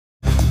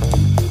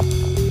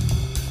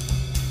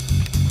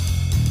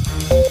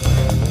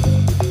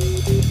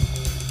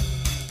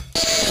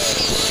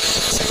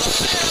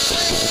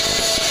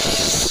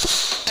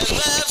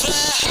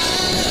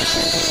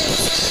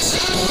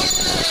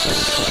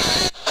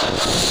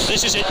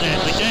This is it then,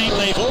 the game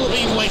they've all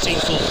been waiting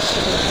for.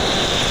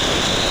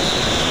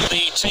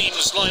 The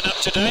teams line up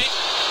today.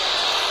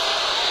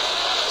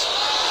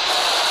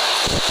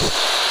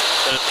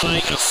 They're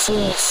playing a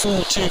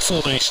 4-4-2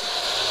 formation.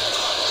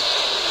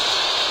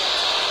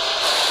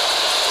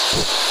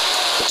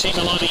 The team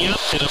are lining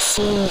up in a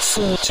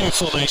 4-4-2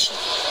 formation.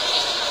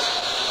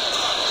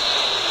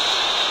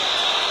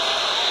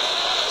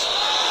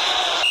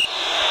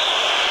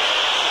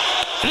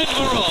 And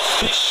we're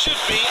off. This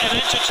should be an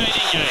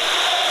entertaining game.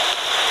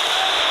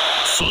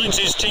 Finds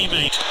his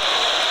teammate.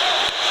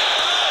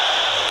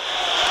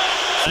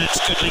 That's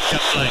good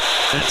link-up play.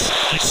 That's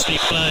nicely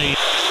played.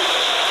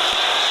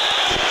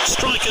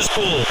 Striker's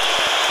ball.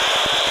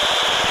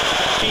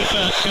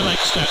 Keeper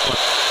collects that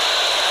one.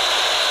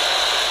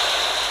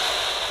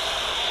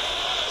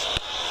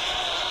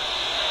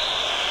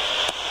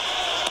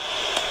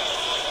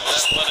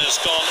 That one has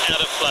gone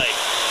out of play.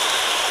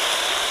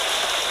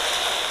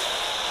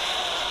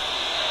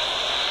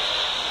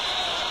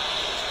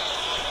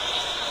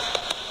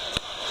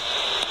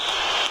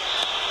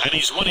 And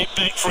he's won it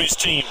back for his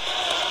team.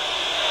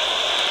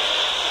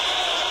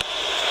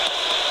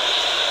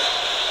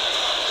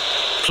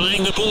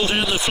 Playing the ball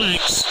down the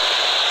flanks.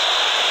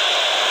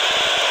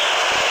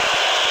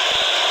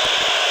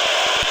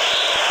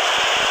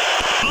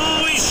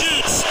 Oh, he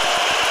shoots!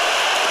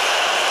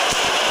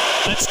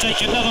 Let's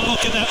take another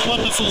look at that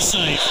wonderful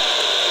save.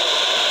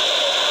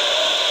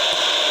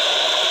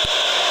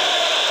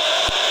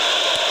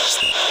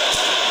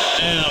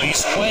 Now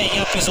he's weighing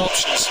up his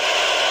options.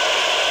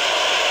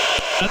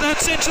 And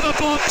that's into the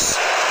box.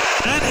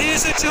 And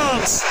here's a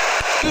chance.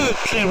 Good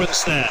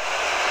clearance there.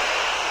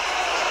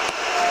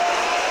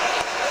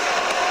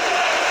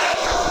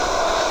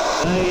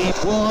 They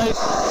wide,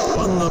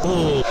 won the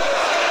ball.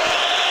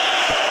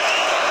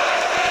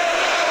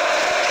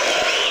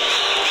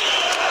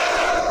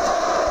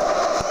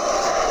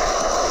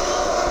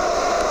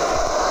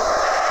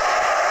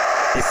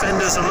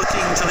 Defenders are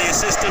looking to the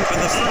assistant,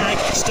 but the flag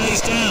stays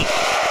down.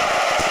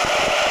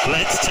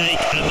 Let's take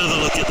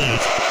another look at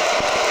that.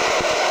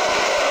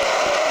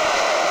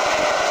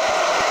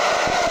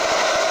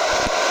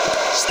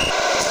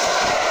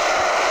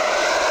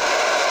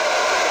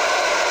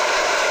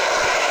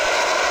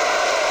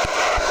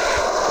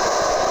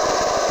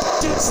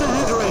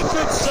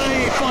 Good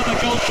save by the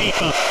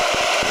goalkeeper.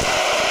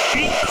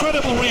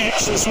 Incredible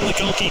reactions from the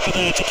goalkeeper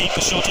there to keep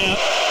the shot out.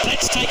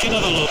 Let's take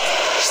another look.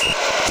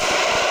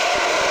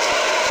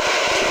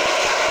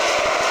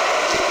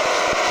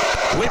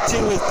 Whipped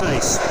in with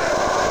pace.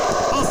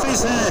 Off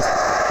his head.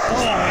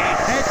 Oh,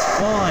 head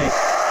wide.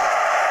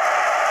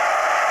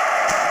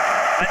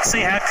 Let's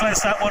see how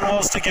close that one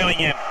was to going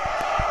in.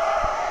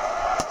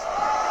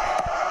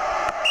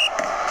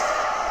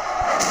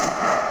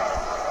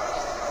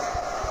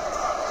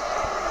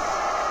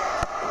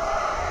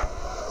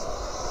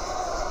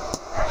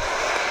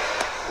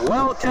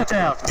 Well cut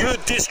out.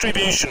 Good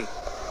distribution.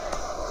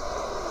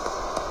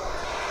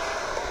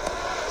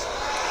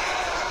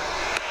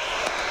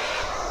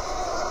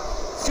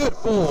 Good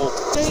ball.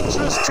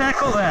 Dangerous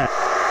tackle there.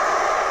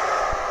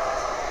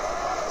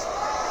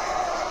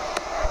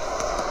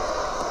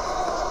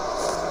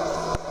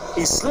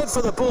 He slid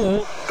for the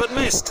ball, but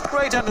missed.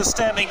 Great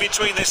understanding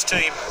between this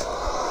team.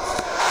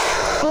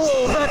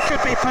 Oh, that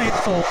could be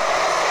painful.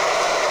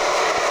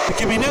 There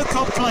can be no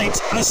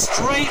complaint. A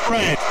straight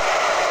red.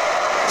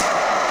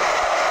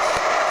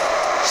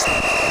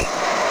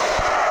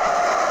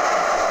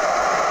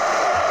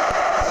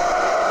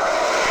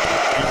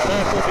 And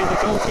that will be the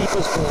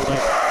goalkeeper's ball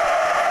then.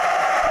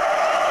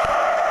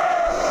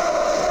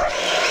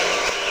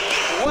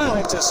 Well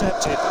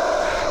intercepted.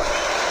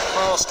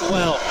 Passed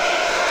well.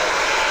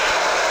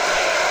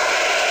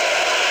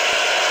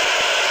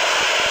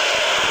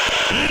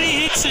 And he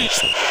hits it.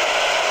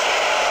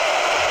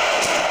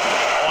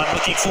 Oh, I'm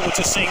looking forward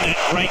to seeing that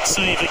great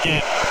save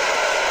again.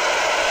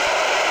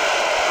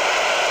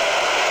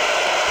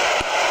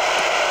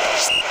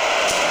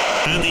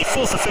 And the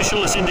fourth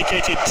official has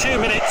indicated 2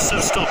 minutes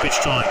of stoppage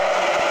time.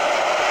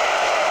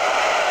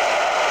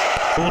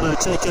 Corner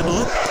taken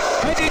on.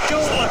 Headed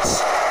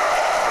goalless.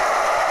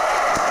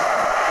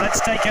 Let's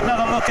take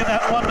another look at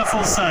that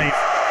wonderful save.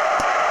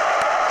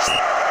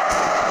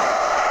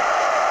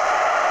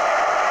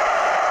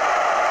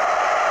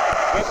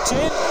 Whipped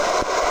in.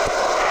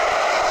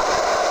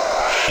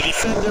 The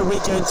defender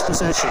regains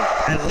possession.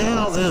 And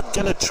now they're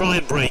going to try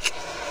and break.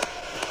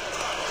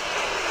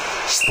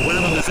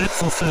 Well, an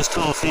eventful first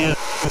half here,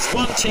 with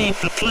one team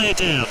a player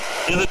down,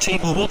 the other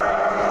team will want.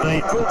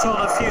 They brought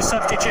on a few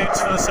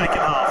substitutes for the second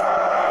half.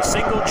 A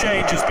single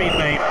change has been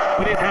made.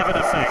 Will it have an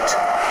effect?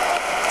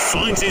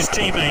 Finds his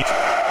teammate.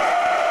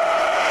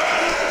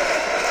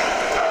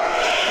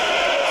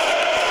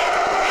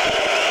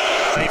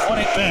 They've won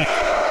it back.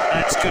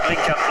 That's good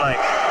link-up play.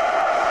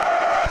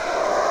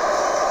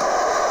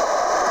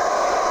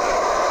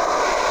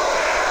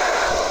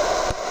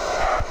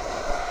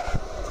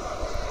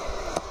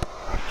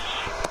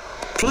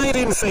 Played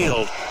in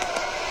field.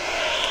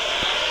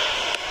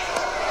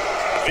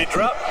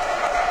 Vidra.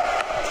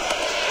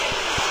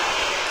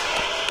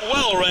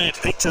 red.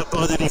 Picked up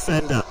by the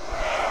defender.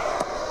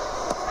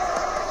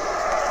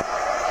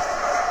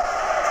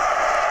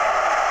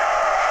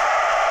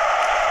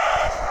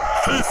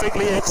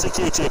 Perfectly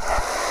executed.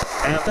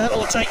 And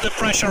that'll take the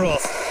pressure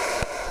off.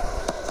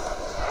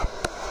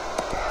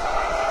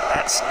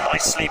 That's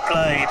nicely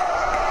played.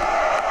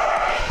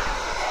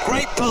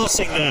 Great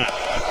passing there.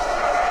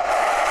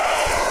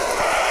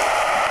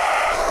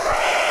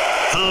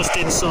 Passed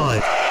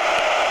inside.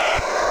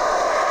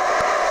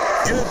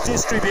 Good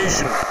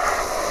distribution.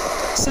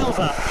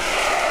 Silva.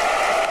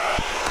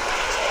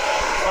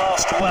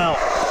 Passed well.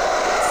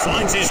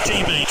 Finds his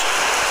teammate.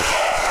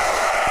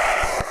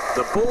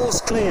 The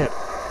ball's cleared.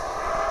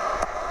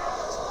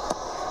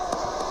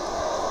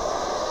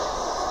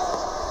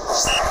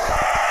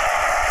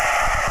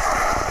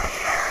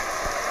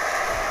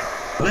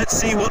 Let's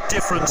see what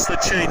difference the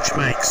change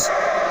makes.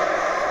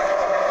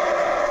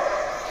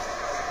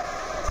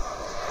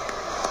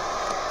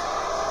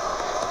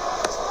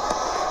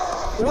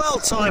 Well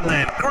timed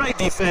then, great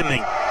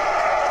defending.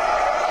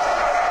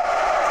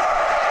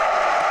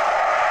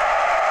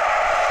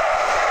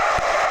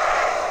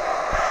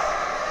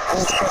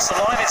 Ball's across the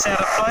line, it's out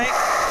of play.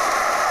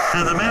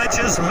 And the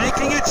manager's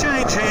making a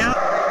change here.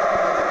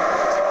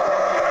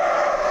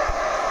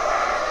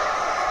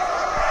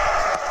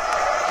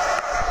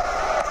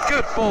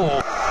 Good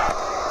ball.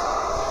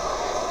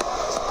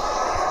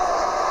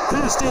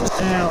 First in.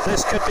 Now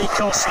this could be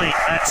costly.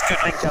 That's good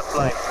link-up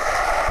play.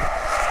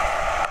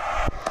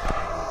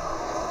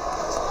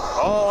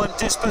 Oh, and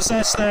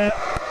dispossessed there.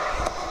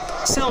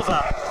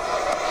 Silva.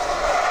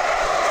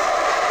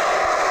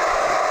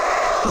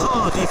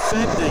 Oh,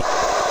 defending.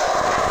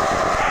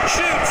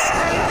 Shoots.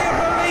 Can you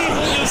believe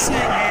what you're seeing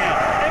here?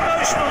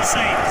 Emotional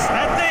scenes.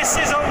 And this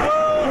is a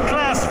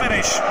world-class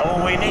finish.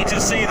 Oh, we need to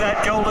see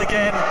that goal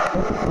again.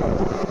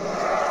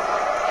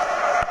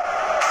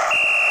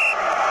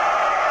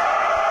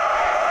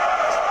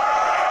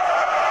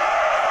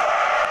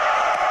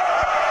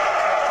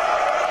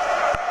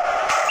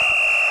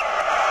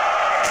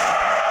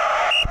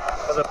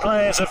 The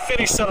players have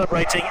finished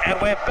celebrating and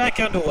we're back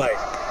underway.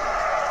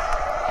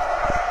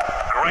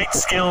 Great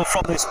skill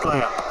from this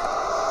player.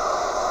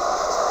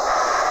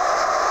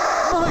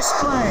 Nice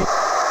play.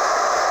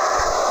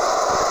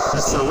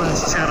 That's the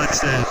last challenge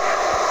there.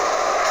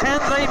 Can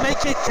they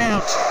make it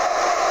count?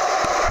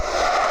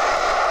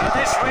 And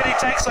this really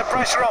takes the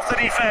pressure off the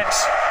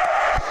defence.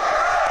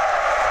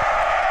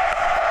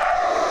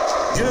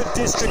 Good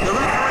district. The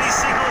referee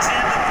signals the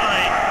end of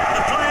play.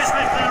 The players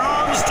lift their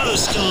arms to the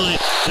sky.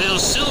 They are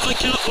Silver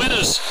Cup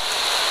winners.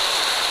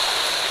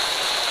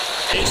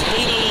 It's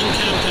been a long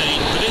campaign,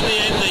 but in the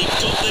end they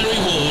got their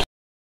reward.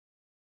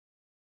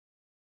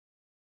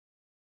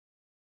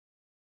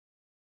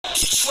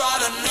 You try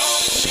to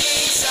knock me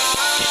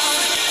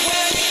down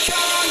when you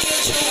can't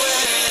get your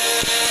way.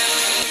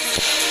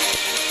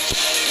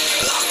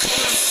 I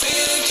couldn't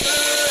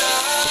figure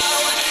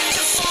out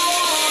if I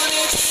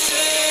wanted to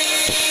stay.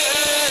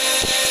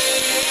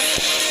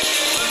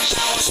 But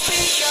now I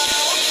speak out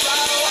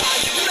about how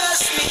you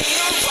messed me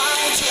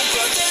around. You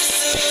brought this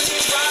to the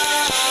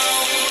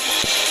ground.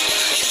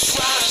 You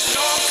try to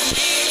knock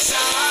me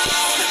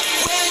down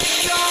when you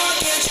can't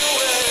get your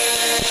way.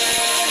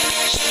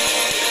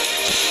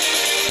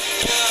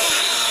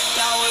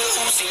 Now it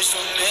all seems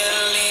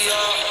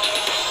familiar.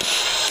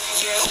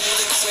 Yeah, all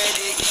the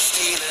credit you're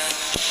stealing.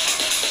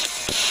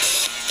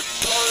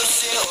 Don't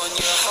sit on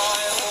your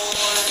high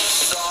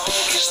horse. Oh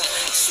yeah,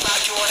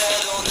 smack your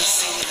head on the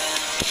ceiling.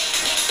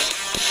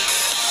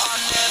 I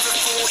never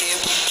thought it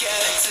would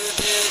get to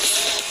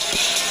this.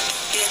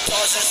 It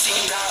doesn't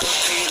seem that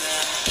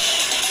appealing.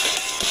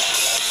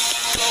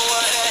 Go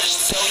ahead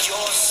and tell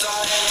your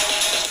side.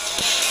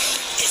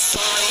 It's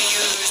only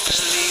you who's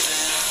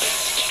believing.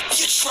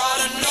 You try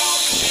to know